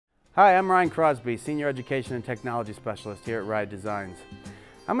Hi, I'm Ryan Crosby, Senior Education and Technology Specialist here at Ride Designs.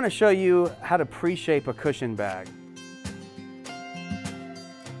 I'm going to show you how to pre-shape a cushion bag.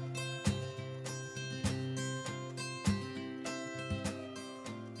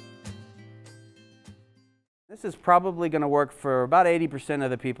 This is probably going to work for about 80% of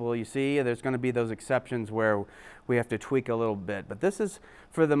the people you see. There's going to be those exceptions where we have to tweak a little bit, but this is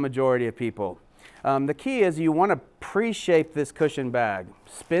for the majority of people. The key is you want to pre-shape this cushion bag.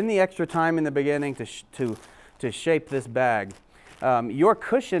 Spend the extra time in the beginning to shape this bag. Your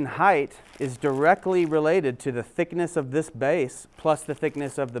cushion height is directly related to the thickness of this base plus the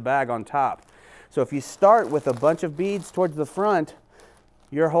thickness of the bag on top. So if you start with a bunch of beads towards the front,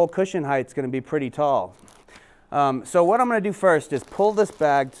 your whole cushion height is going to be pretty tall. So what I'm going to do first is pull this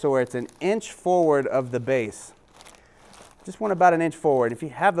bag so where it's an inch forward of the base. Just want about an inch forward. If you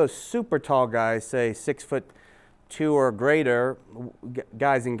have those super tall guys, say 6'2" or greater,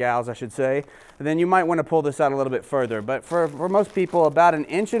 guys and gals I should say, then you might want to pull this out a little bit further. But for most people, about an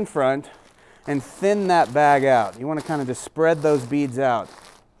inch in front, and thin that bag out. You want to kind of just spread those beads out.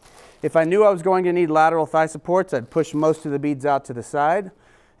 If I knew I was going to need lateral thigh supports, I'd push most of the beads out to the side.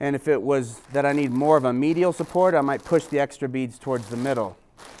 And if it was that I need more of a medial support, I might push the extra beads towards the middle.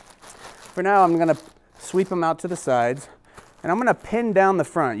 For now, I'm going to sweep them out to the sides. And I'm going to pin down the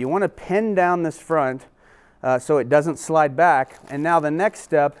front. You want to pin down this front so it doesn't slide back. And now the next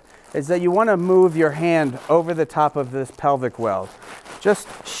step is that you want to move your hand over the top of this pelvic well. Just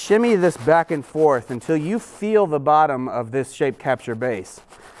shimmy this back and forth until you feel the bottom of this shape capture base.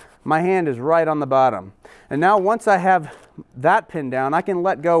 My hand is right on the bottom. And now once I have that pinned down, I can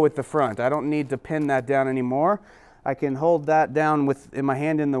let go with the front. I don't need to pin that down anymore. I can hold that down with my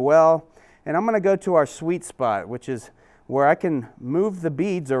hand in the well. And I'm going to go to our sweet spot, which is where I can move the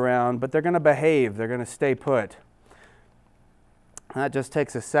beads around, but they're going to behave. They're going to stay put. That just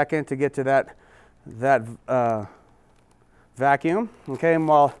takes a second to get to that vacuum. Okay, and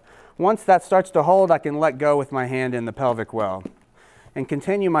once that starts to hold, I can let go with my hand in the pelvic well and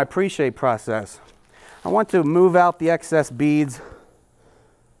continue my pre-shape process. I want to move out the excess beads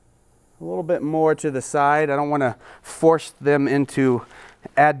a little bit more to the side. I don't want to force them into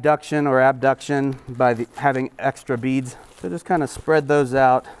adduction or abduction by having extra beads. So just kind of spread those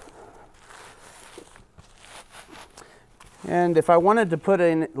out. And if I wanted to put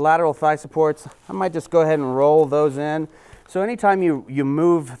in lateral thigh supports, I might just go ahead and roll those in. So anytime you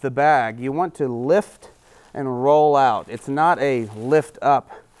move the bag, you want to lift and roll out. It's not a lift up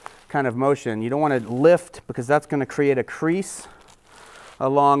kind of motion. You don't want to lift because that's going to create a crease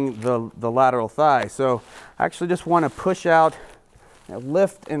along the lateral thigh. So I actually just want to push out,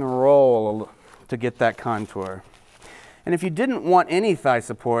 lift and roll to get that contour. And if you didn't want any thigh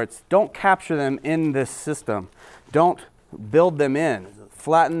supports, don't capture them in this system. Don't build them in.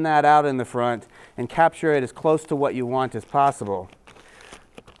 Flatten that out in the front and capture it as close to what you want as possible.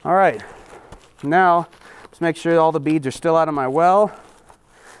 All right, now just make sure all the beads are still out of my well.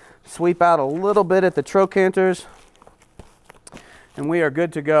 Sweep out a little bit at the trochanters, and we are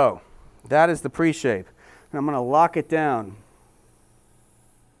good to go. That is the pre-shape. And I'm going to lock it down.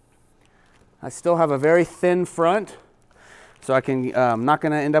 I still have a very thin front, so I'm not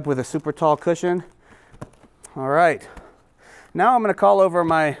going to end up with a super tall cushion. All right. Now I'm going to call over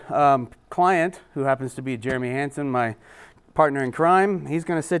my client, who happens to be Jeremy Hansen, my partner in crime. He's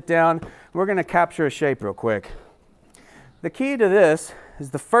going to sit down. We're going to capture a shape real quick. The key to this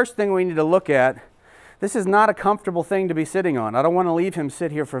is the first thing we need to look at. This is not a comfortable thing to be sitting on. I don't want to leave him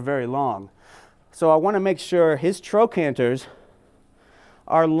sit here for very long. So I want to make sure his trochanters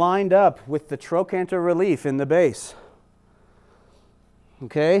are lined up with the trochanter relief in the base.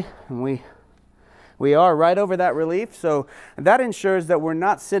 Okay, and we are right over that relief, so that ensures that we're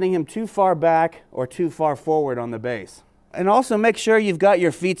not sitting him too far back or too far forward on the base. And also make sure you've got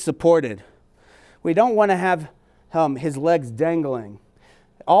your feet supported. We don't want to have his legs dangling.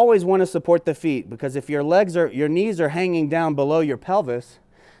 Always want to support the feet, because if your knees are hanging down below your pelvis,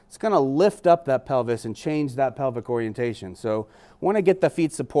 it's going to lift up that pelvis and change that pelvic orientation. So want to get the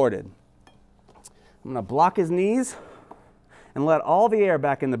feet supported. I'm going to block his knees and let all the air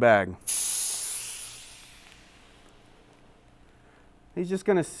back in the bag. He's just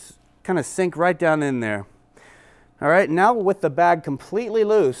going to kind of sink right down in there. All right, now with the bag completely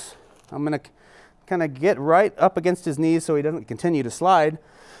loose, I'm going to kind of get right up against his knees so he doesn't continue to slide.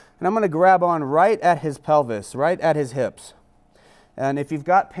 And I'm going to grab on right at his pelvis, right at his hips. And if you've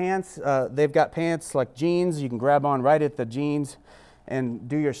got pants, they've got pants like jeans, you can grab on right at the jeans and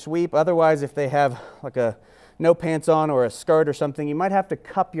do your sweep. Otherwise, if they have like no pants on or a skirt or something, you might have to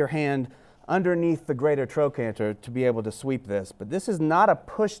cup your hand underneath the greater trochanter to be able to sweep this. But this is not a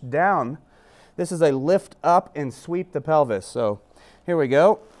push down. This is a lift up and sweep the pelvis. So here we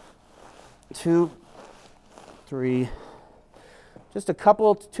go. 2, 3, just a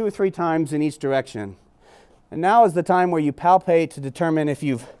couple, 2 or 3 times in each direction. And now is the time where you palpate to determine if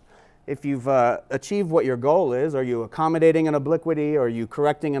you've achieved what your goal is. Are you accommodating an obliquity? Or are you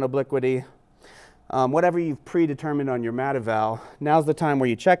correcting an obliquity? Whatever you've predetermined on your mat eval, now's the time where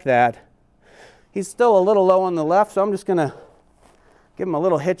you check that. He's still a little low on the left, so I'm just going to give him a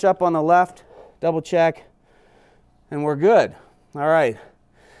little hitch up on the left, double check, and we're good. All right.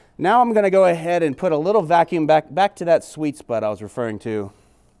 Now I'm going to go ahead and put a little vacuum back to that sweet spot I was referring to.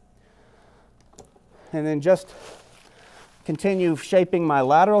 And then just continue shaping my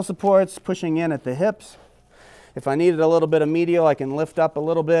lateral supports, pushing in at the hips. If I needed a little bit of medial, I can lift up a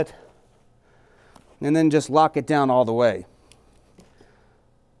little bit. And then just lock it down all the way.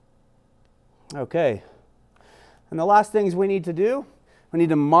 Okay. And the last things we need to do, we need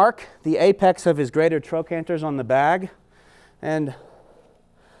to mark the apex of his greater trochanters on the bag. And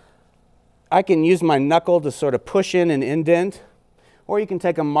I can use my knuckle to sort of push in and indent, or you can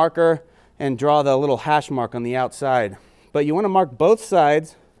take a marker and draw the little hash mark on the outside. But you want to mark both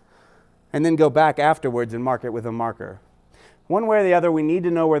sides and then go back afterwards and mark it with a marker. One way or the other, we need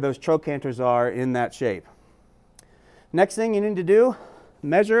to know where those trochanters are in that shape. Next thing you need to do,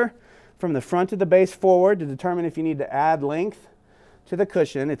 measure from the front of the base forward to determine if you need to add length to the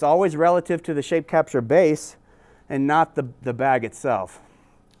cushion. It's always relative to the shape capture base and not the bag itself.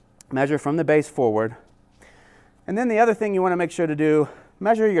 Measure from the base forward. And then the other thing you want to make sure to do,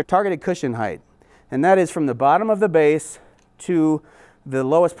 measure your targeted cushion height. And that is from the bottom of the base to the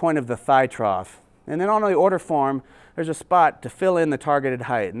lowest point of the thigh trough. And then on the order form, there's a spot to fill in the targeted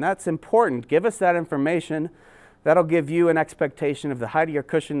height. And that's important. Give us that information. That'll give you an expectation of the height of your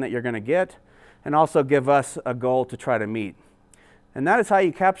cushion that you're going to get, and also give us a goal to try to meet. And that is how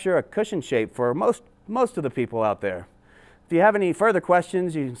you capture a cushion shape for most of the people out there. If you have any further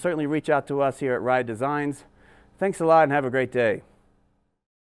questions, you can certainly reach out to us here at Ride Designs. Thanks a lot and have a great day.